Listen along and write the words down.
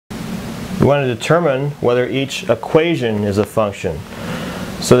We want to determine whether each equation is a function.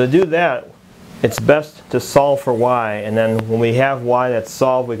 So to do that, it's best to solve for y, and then when we have y that's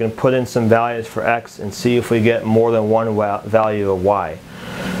solved, we can put in some values for x and see if we get more than one value of y.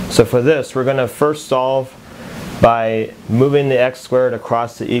 So for this, we're going to first solve by moving the x squared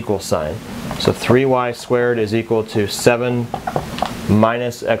across the equal sign. So 3y squared is equal to 7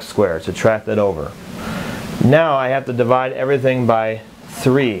 minus x squared. Subtract that over. Now I have to divide everything by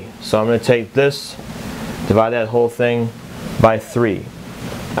 3. So I'm going to take this, divide that whole thing by 3.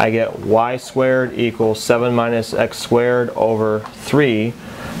 I get y squared equals 7 minus x squared over 3.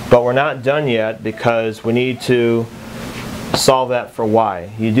 But we're not done yet because we need to solve that for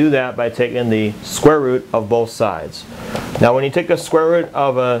y. You do that by taking the square root of both sides. Now when you take the square root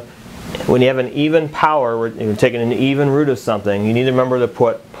of when you have an even power, you're taking an even root of something, you need to remember to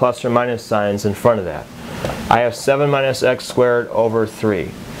put plus or minus signs in front of that. I have 7 minus x squared over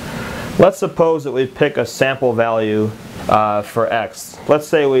 3. Let's suppose that we pick a sample value for x. Let's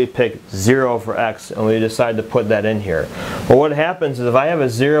say we pick 0 for x and we decide to put that in here. Well, what happens is if I have a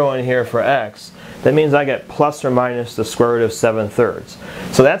 0 in here for x, that means I get plus or minus the square root of 7/3.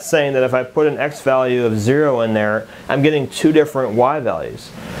 So that's saying that if I put an x value of 0 in there, I'm getting two different y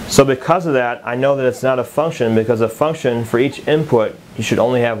values. So because of that, I know that it's not a function, because a function, for each input, you should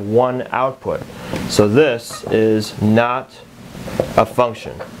only have one output. So this is not a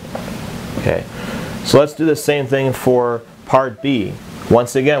function. Okay. So let's do the same thing for part B.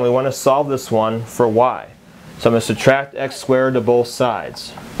 Once again, we want to solve this one for y. So I'm going to subtract x squared to both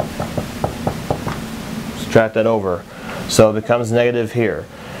sides. Subtract that over. So it becomes negative here.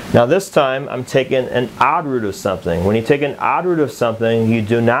 Now this time I'm taking an odd root of something. When you take an odd root of something, you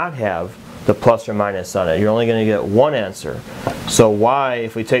do not have the plus or minus on it. You're only going to get one answer. So y,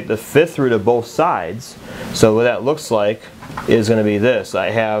 if we take the fifth root of both sides, so what that looks like is going to be this. I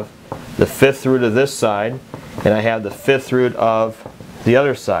have the fifth root of this side, and I have the fifth root of the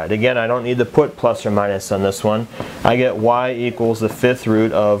other side. Again, I don't need to put plus or minus on this one. I get y equals the fifth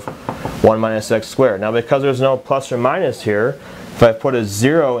root of 1 minus x squared. Now because there's no plus or minus here, if I put a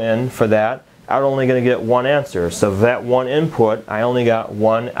 0 in for that, I'm only going to get one answer. So for that one input, I only got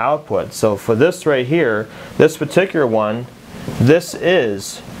one output. So for this right here, this particular one, this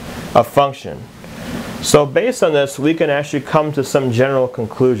is a function. So based on this, we can actually come to some general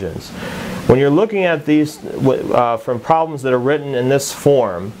conclusions. When you're looking at these from problems that are written in this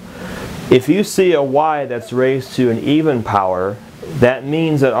form, if you see a y that's raised to an even power, that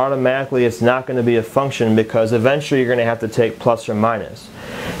means that automatically it's not going to be a function, because eventually you're going to have to take plus or minus.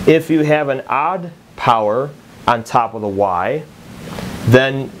 If you have an odd power on top of the y,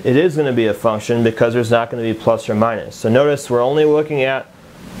 then it is going to be a function, because there's not going to be plus or minus. So notice we're only looking at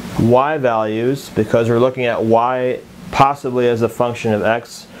y values because we're looking at y possibly as a function of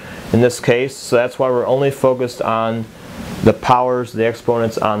x in this case. So that's why we're only focused on the powers, the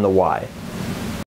exponents on the y.